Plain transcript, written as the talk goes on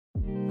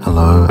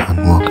Hello and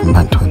welcome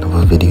back to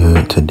another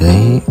video.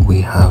 Today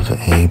we have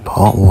a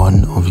part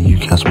 1 of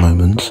YouCas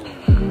Moments.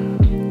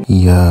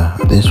 Yeah,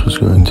 this was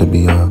going to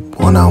be a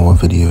 1 hour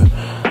video,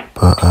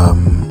 but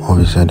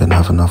obviously I didn't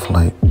have enough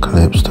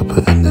clips to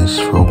put in this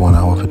for a 1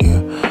 hour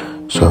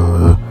video,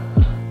 so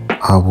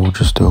I will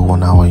just do a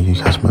 1 hour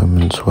YouCas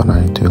Moments when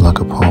I do like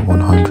a part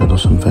 100 or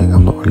something.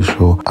 I'm not really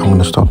sure. I'm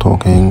gonna stop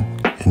talking.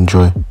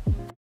 Enjoy.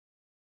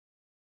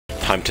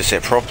 Time to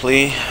sit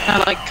properly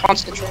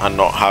and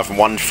not have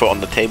one foot on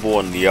the table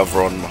and the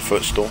other on my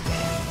footstool.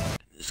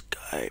 This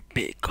guy,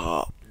 pick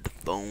up the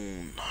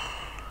phone.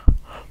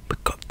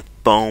 Pick up the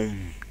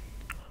phone.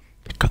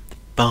 Pick up the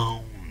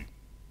phone.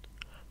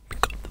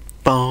 Pick up the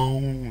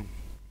phone.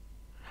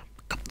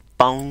 Pick up the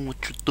phone.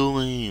 What you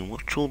doing?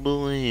 What you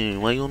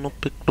doing? Why you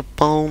not pick the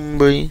phone,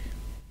 bruh?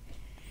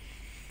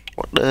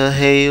 What the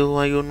hell?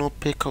 Why you not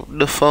pick up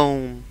the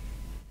phone?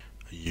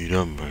 Are you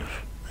dumb,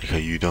 bruh? Are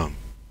you dumb?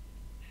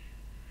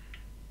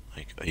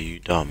 Are you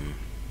dumb?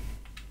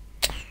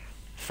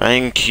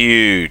 Thank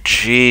you,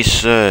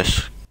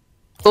 Jesus.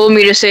 Told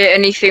me to say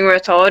anything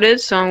retarded,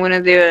 so I'm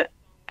gonna do it.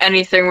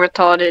 Anything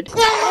retarded.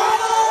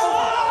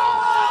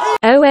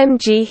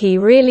 OMG, he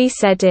really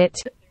said it.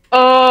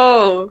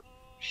 Oh,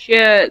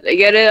 shit. I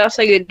get it? That's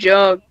like a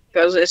joke,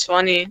 because it's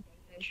funny and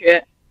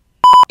shit.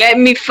 Get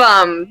me,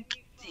 fam.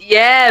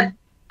 Yeah,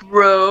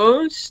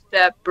 bro.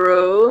 Step,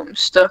 bro. I'm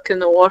stuck in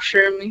the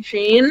washer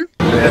machine.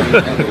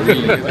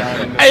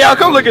 Hey, y'all,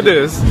 come look at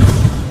this.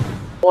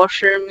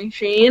 Washer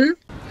machine.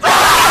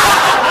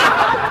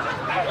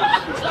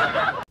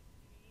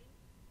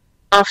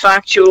 Not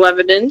factual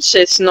evidence.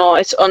 It's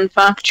not. It's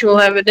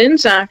unfactual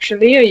evidence,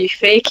 actually. Are you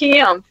faking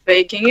it? I'm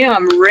faking it.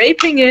 I'm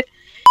raping it.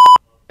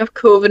 You have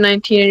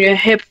COVID-19 in your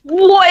hip.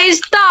 What is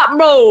that,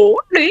 bro?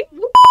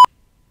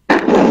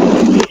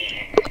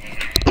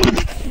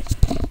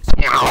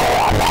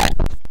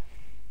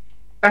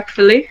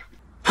 Respectfully.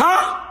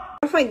 Huh?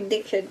 I'm like,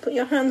 dickhead, put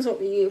your hands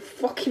up, you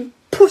fucking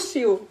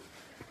pussy.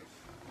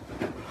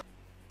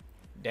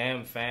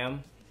 Damn,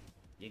 fam.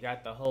 You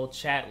got the whole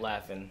chat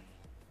laughing.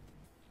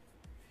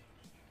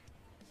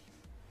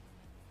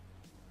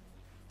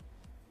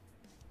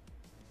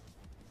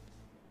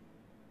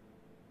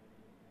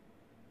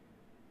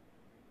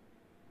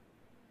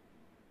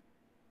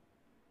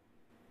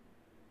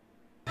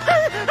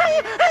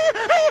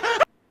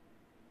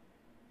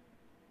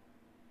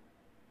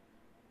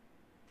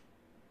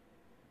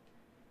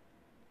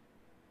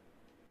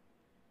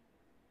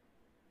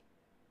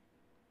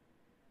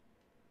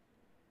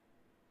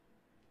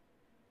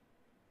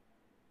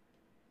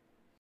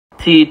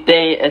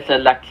 Today is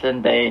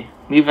election day,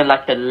 moving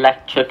like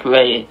electric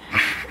ray,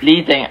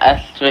 leading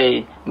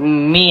astray,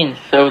 mean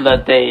solar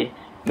day,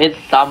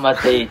 midsummer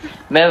day,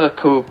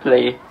 miracle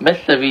play,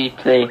 mystery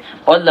play,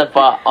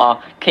 Oliver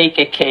R,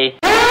 KKK.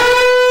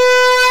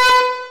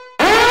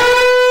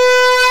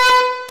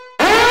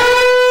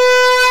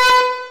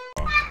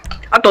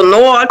 I don't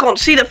know, I can't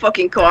see the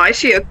fucking car. I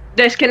see a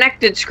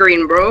disconnected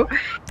screen, bro.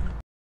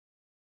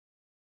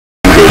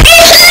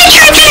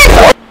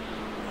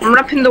 I'm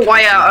wrapping the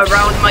wire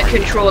around my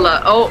controller.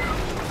 Oh.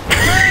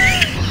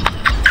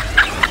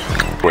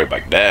 Way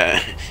back there.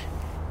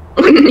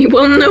 You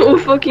will know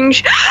fucking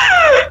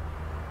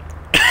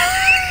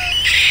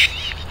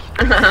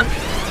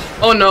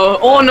Oh no,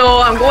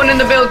 I'm going in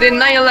the building,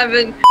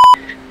 9/11.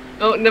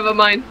 Oh, never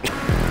mind.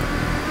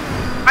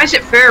 Why is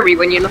it furry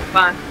when you look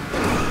back?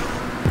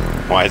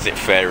 Why is it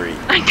fairy?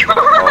 I can't.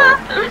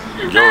 Oh,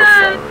 you're a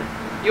fairy.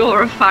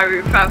 You're a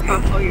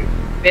fairy, you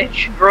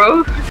bitch,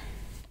 bro.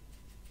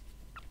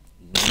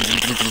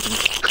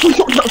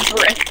 What the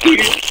frick?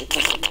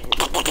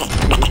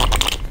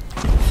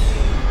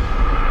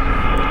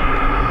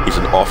 He's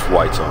an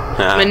off-whiter.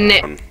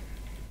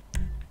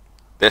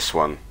 This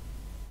one.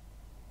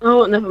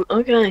 Oh, never.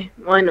 Okay,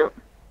 why not?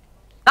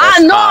 Ah,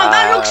 no,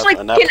 that looks like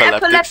an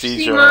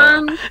epilepsy,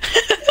 man.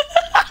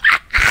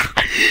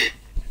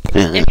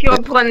 If you're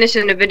putting this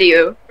in a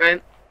video,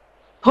 right?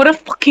 Put a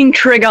fucking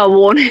trigger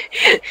warning.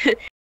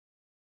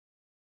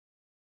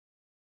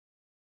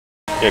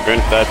 Yeah, go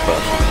in third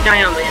person. I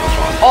am.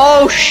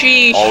 Oh,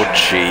 sheesh. Oh,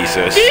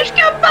 Jesus.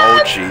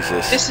 Oh,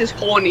 Jesus. This is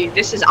horny.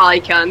 This is eye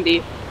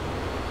candy.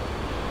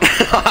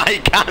 Eye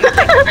candy.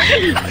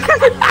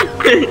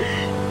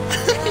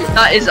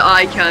 That is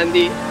eye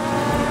candy.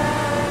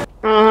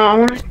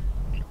 I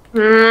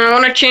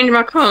wanna change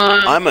my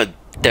color. I'm a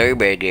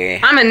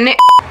dirtbagger. I'm a nick.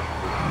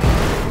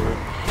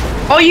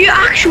 Oh, you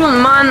actual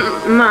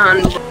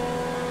man.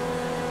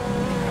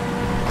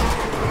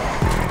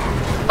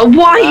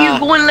 Why are you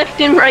going left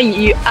and right,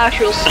 you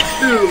actual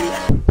spoon?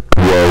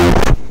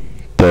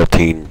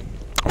 13,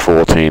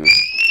 14,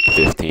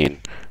 15,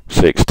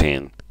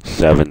 16,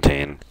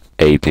 17,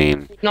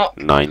 18,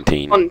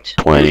 19, cunt.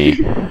 20,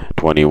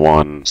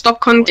 21, Stop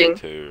cunting.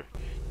 22,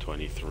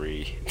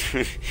 23,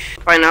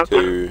 Fine now.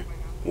 2,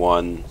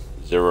 1,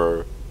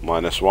 0,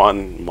 minus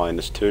 1,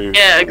 minus 2,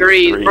 Yeah,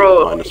 agreed, 3,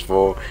 bro. minus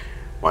 4,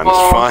 minus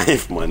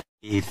 5, minus...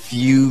 A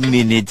few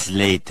minutes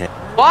later.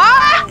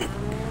 What?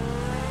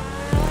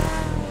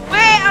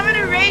 Wait, I'm in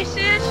a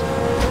racist?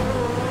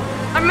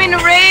 I'm in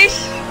a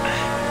race.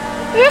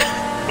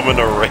 I'm in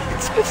a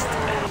race.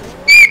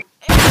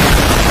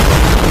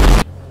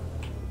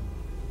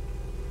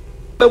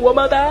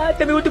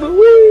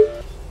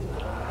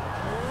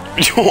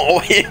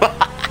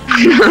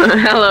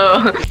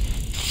 Hello.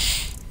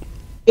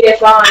 Yeah,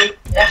 fine.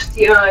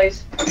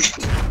 STIs.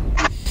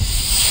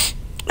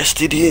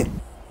 STD.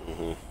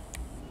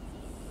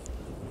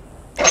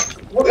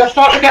 What, you're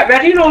starting to get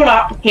ready and all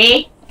that?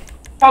 Hey?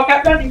 I'll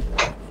get ready.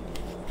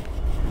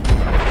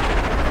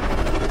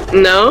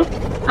 No.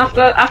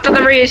 After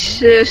the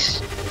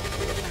races.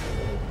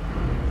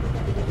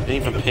 Didn't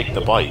even pick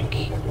the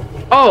bike.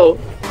 Oh.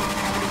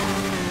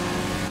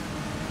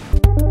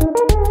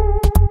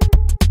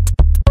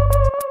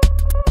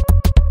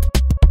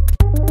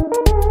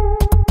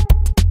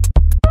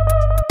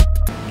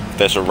 If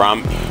there's a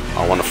ramp,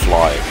 I want to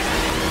fly.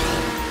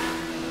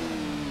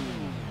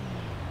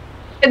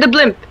 Hit the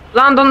blimp.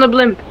 Land on the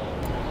blimp.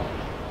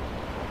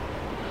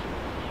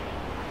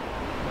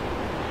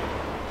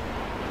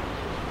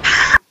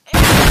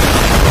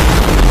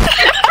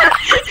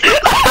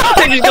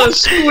 I just got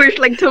squished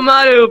like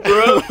tomato,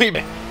 bro.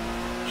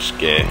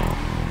 Scared.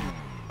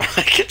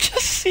 I can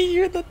just see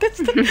you in the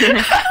distance.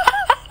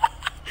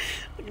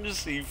 I can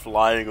just see you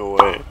flying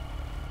away.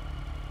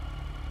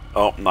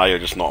 Oh, now you're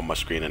just not on my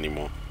screen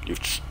anymore.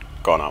 You've just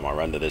gone out my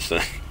render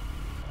distance.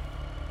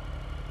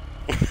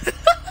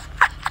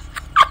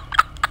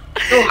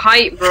 No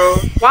height, bro.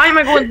 Why am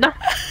I going down?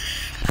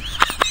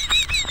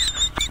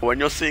 When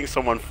you're seeing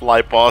someone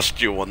fly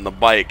past you on the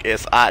bike,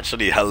 it's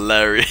actually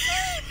hilarious.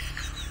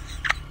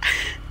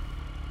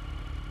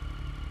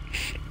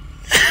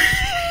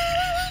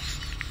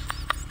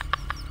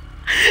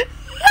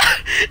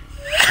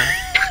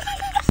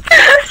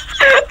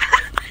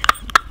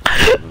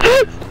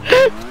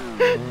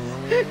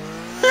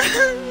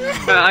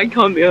 I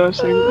can't be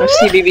honest. I'm a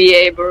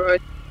CBBA, bro.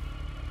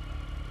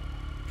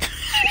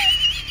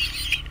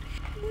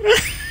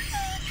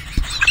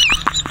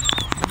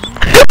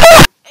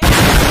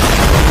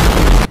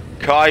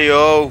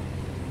 Kyle!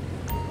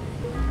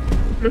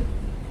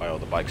 Kyle,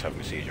 the bike's having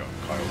a seizure.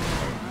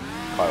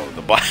 Kyle,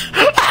 the bike.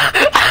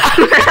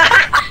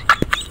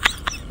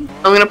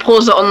 I'm gonna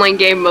pause the online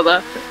game,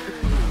 mother.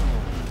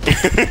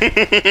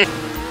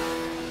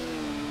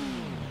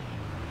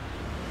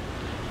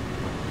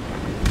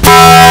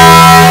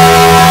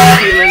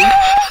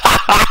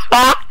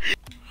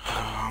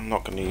 I'm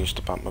not gonna use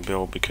the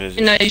Batmobile because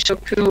You know you're so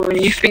cool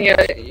and you think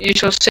you're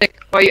so sick.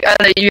 Or you're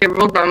a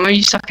programmer,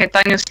 you suck at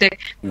diagnostic.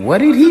 What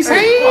did he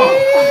say?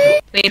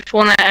 Playing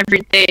Fortnite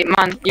every day,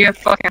 man. You're a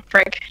fucking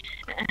prick.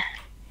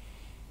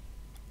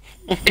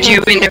 Did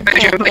you win the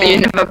version, but you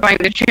never bang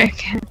the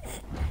trick?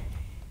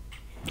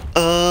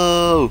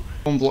 Oh!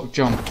 One block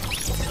jump.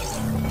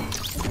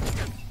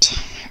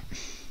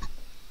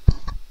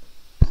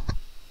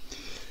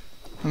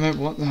 I meant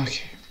what?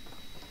 Okay.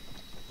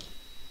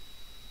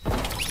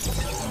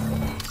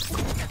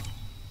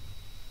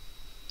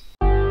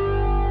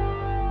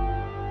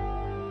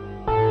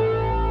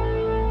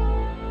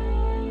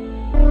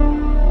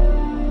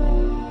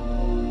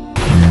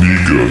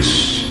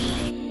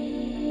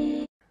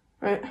 YouCas.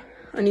 Right,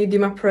 I need to do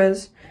my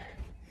prayers.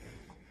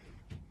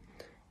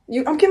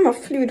 I'm getting my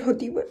fluid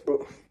hoodie wet,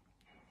 bro.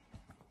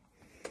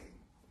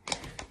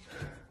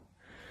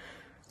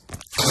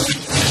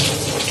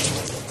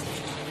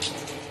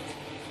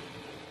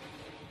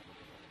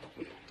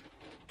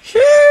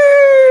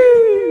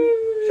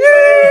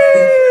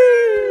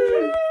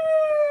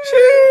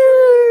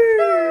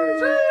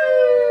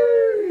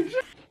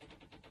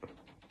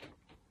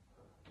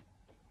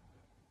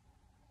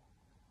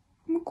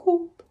 I'm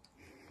cold.